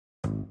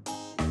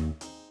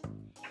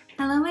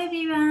Hello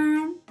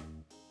everyone!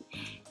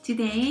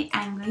 Today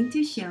I'm going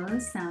to show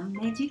some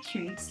magic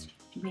tricks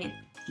with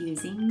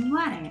using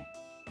water.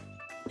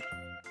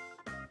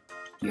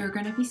 You're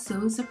gonna be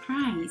so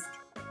surprised.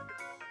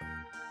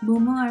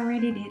 Momo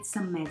already did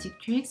some magic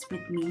tricks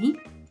with me.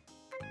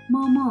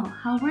 Momo,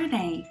 how were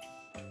they?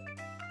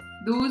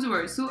 Those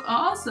were so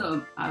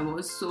awesome! I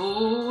was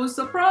so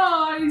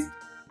surprised!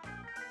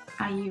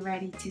 Are you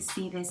ready to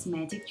see these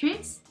magic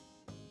tricks?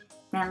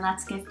 Then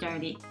let's get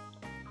started.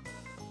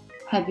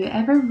 Have you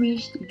ever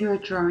wished your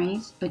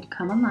drawings would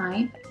come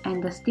alive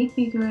and the stick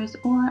figures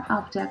or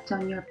objects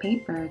on your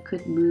paper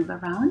could move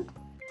around?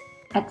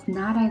 It's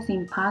not as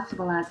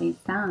impossible as it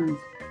sounds.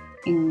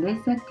 In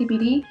this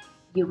activity,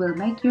 you will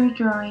make your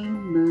drawing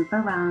move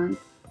around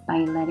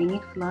by letting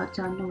it float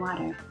on the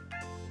water.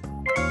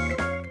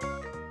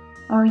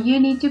 All you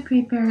need to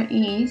prepare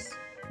is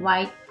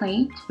white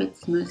plate with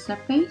smooth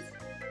surface,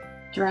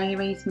 dry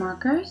erase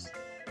markers,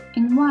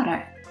 and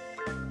water.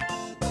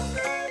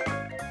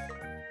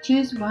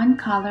 Choose one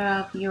color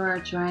of your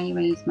dry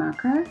erase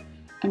marker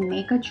and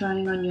make a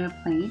drawing on your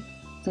plate,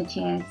 such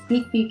as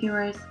stick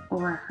figures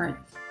or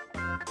hearts.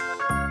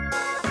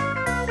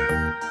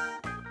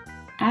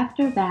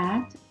 After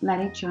that,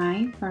 let it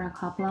dry for a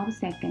couple of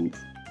seconds.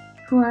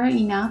 Pour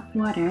enough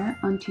water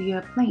onto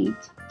your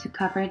plate to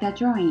cover the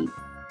drawing.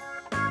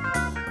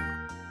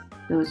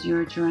 Does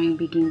your drawing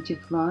begin to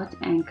float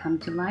and come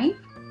to life?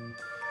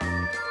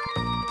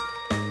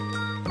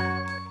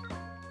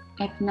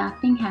 If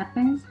nothing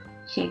happens,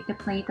 shake the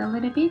plate a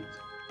little bit.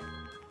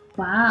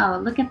 Wow,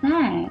 look at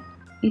that!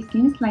 It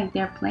seems like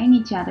they're playing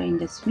each other in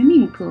the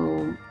swimming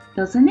pool,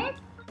 doesn't it?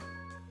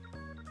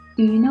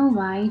 Do you know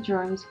why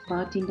drawings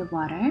float in the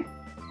water?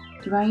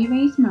 Dry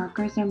erase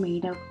markers are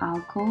made of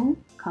alcohol,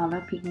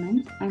 color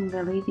pigments, and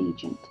release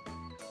agent.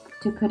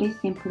 To put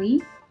it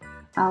simply,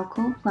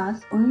 alcohol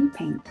plus oil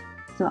paint.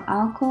 So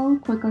alcohol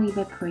quickly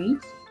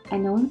evaporates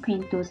and oil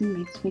paint doesn't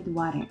mix with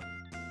water.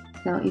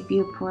 So if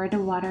you pour the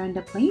water on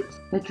the plate,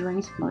 the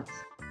drawing floats.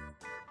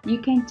 You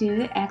can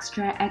do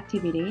extra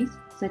activities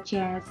such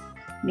as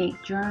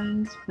make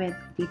drawings with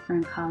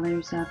different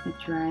colors of a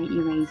dry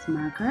erase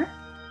marker.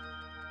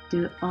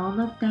 Do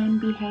all of them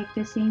behave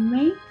the same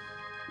way,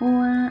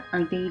 or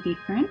are they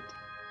different?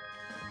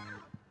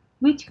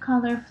 Which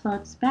color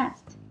floats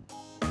best?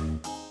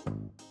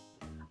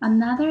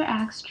 Another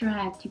extra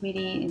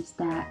activity is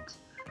that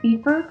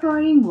before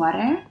pouring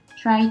water,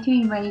 try to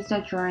erase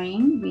the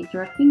drawing with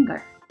your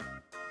finger.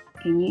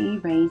 Can you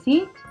erase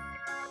it?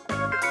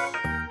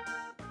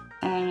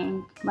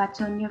 And what's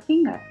on your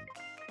finger?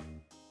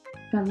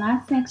 The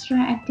last extra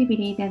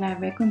activity that I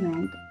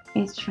recommend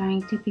is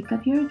trying to pick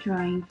up your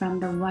drawing from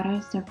the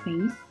water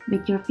surface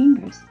with your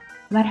fingers.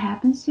 What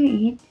happens to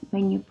it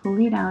when you pull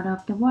it out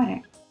of the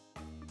water?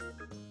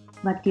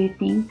 What do you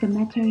think the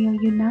material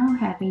you now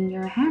have in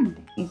your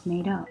hand is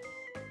made of?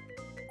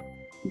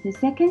 The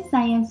second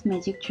science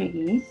magic trick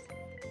is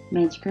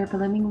magical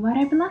blooming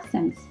water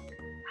blossoms.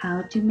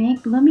 How to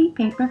make blooming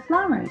paper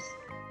flowers.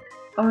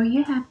 All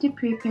you have to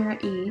prepare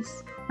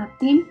is a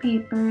thin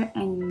paper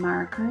and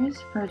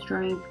markers for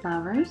drawing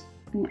flowers,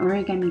 and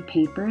origami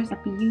papers if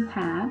you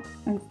have,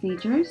 and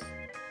scissors,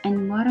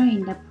 and water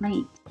in the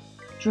plate.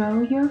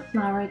 Draw your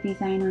flower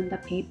design on the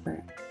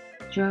paper.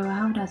 Draw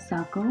out a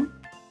circle,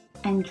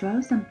 and draw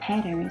some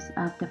petals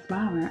of the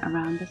flower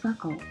around the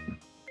circle.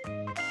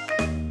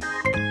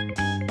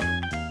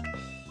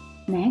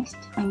 Next,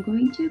 I'm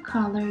going to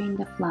color in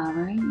the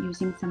flower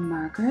using some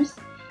markers.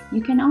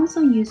 You can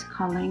also use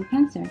coloring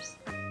pencils.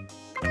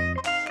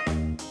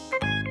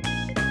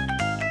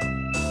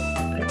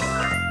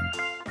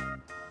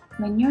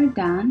 When you're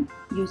done,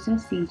 use a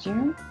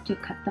scissor to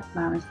cut the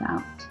flowers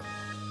out.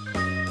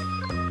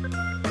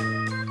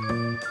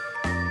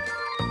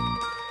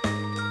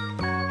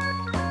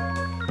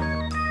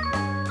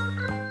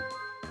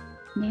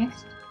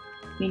 Next,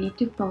 we need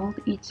to fold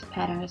each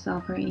petals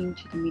over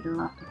into the middle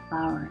of the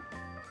flower.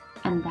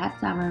 And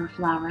that's our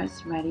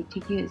flowers ready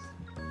to use.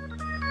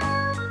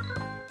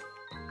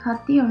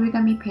 Cut the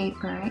origami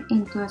paper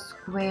into a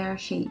square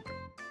shape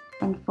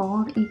and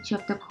fold each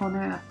of the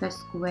corner of the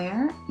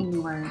square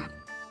inward.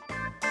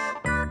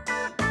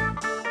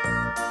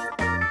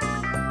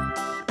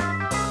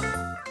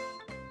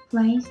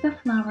 Place the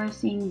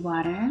flowers in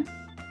water.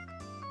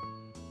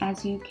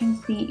 As you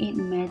can see, it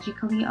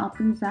magically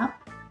opens up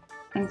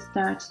and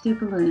starts to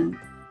bloom.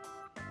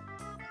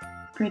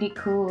 Pretty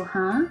cool,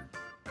 huh?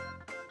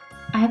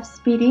 I've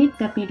speeded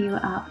the video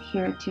up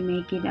here to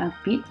make it a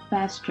bit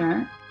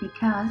faster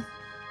because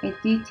it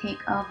did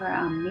take over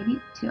a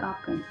minute to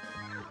open.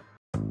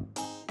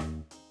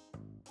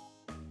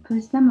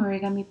 Put some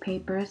origami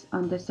papers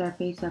on the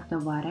surface of the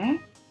water.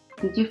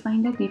 Did you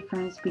find the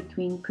difference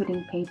between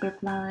putting paper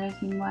flowers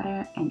in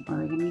water and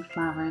origami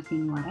flowers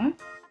in water?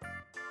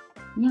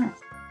 Yes,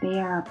 they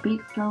are a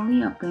bit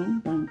slowly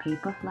open than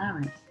paper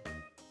flowers.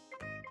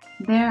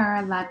 There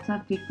are lots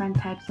of different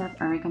types of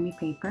origami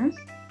papers.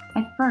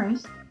 At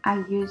first,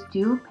 I used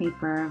dual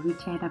paper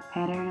which had a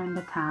pattern on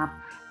the top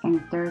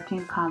and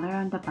 13 color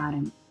on the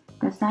bottom.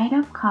 The The side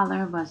of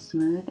color was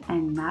smooth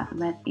and not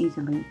wet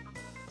easily,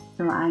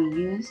 so I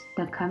used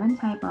the common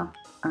type of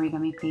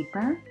origami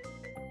paper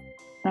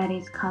that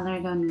is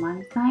colored on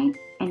one side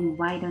and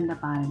white on the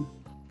bottom.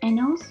 And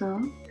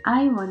also,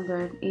 I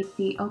wondered if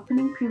the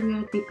opening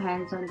period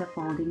depends on the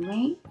folding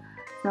rate,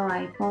 so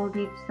I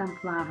folded some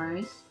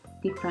flowers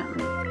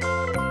differently.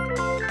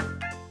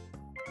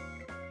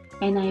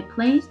 And I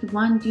placed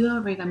one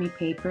dual origami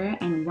paper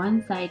and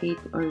one-sided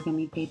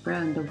origami paper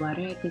on the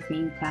water at the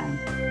same time.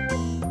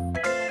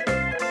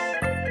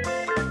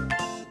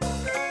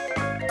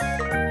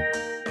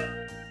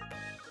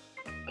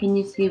 Can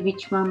you see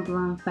which one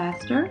bloomed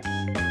faster?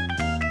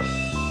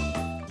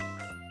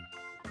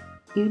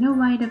 Do you know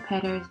why the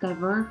petals that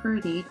were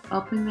folded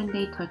open when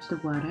they touch the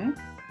water?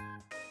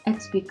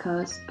 It's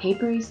because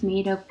paper is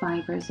made of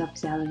fibers of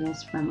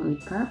cellulose from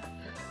wood pulp.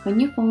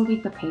 When you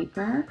folded the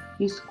paper,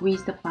 you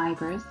squeeze the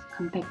fibers,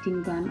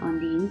 compacting them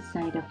on the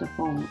inside of the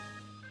fold.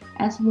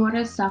 As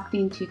water sucked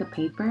into the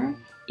paper,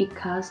 it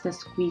caused the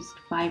squeezed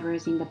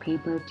fibers in the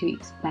paper to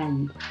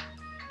expand.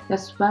 The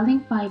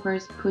swelling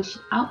fibers pushed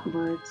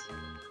outwards,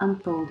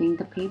 unfolding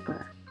the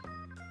paper.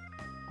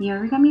 The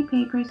origami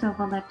papers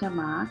overlapped a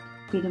lot,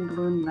 didn't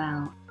bloom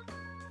well.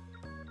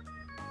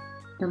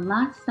 The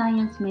last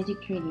science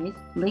magic trick is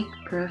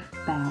leak-proof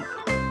bag.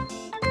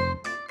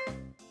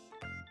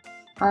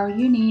 All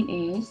you need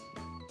is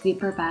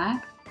zipper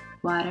bag,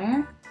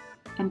 water,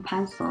 and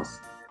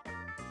pencils.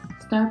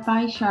 Start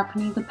by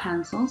sharpening the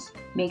pencils.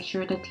 Make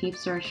sure the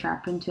tips are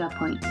sharpened to a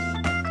point.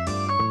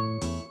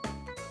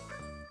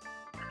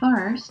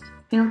 First,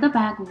 fill the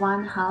bag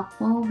 1/2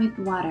 full with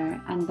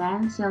water and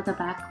then seal the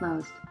bag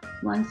closed.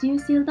 Once you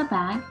seal the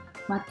bag,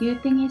 what do you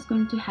think is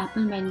going to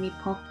happen when we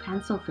poke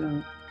pencil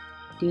through?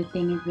 Do you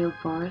think it will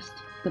burst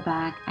the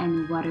bag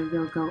and water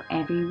will go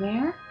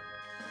everywhere?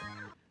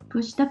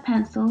 Push the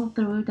pencil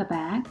through the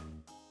bag.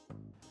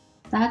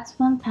 That's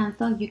one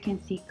pencil you can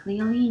see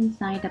clearly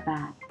inside the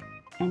bag.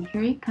 And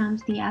here it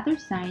comes the other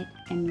side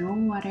and no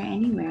water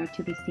anywhere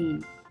to be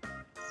seen.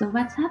 So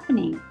what's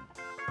happening?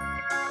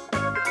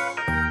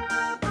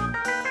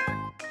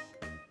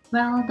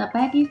 Well, the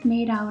bag is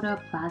made out of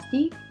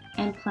plastic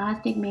and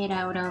plastic made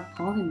out of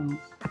polymers.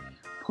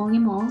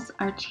 Polymers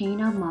are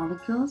chain of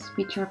molecules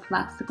which are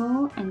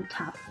flexible and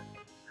tough.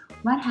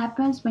 What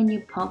happens when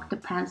you poke the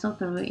pencil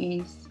through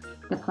is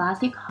the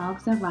plastic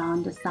hugs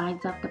around the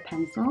sides of the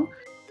pencil,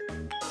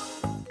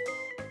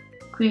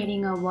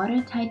 creating a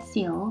watertight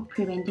seal,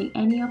 preventing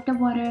any of the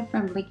water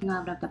from leaking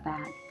out of the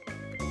bag.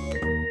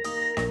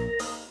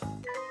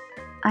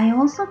 I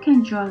also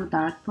can draw a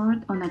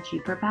dartboard on a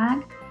zipper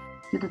bag,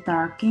 do the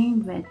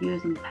darking with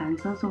using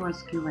pencils or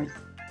skewers.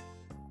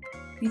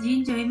 Did you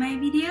enjoy my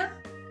video?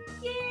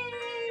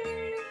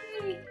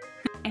 Yay!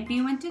 If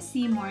you want to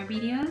see more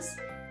videos,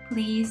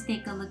 please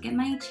take a look at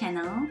my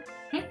channel,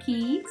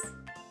 Hyekids.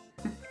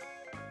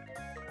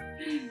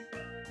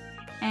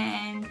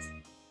 And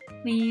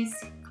please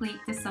click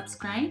the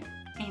subscribe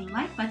and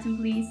like button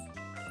please.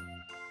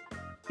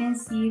 Then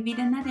see you with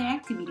another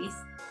activities.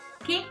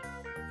 Okay?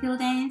 Till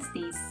then,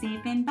 stay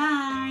safe and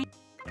bye!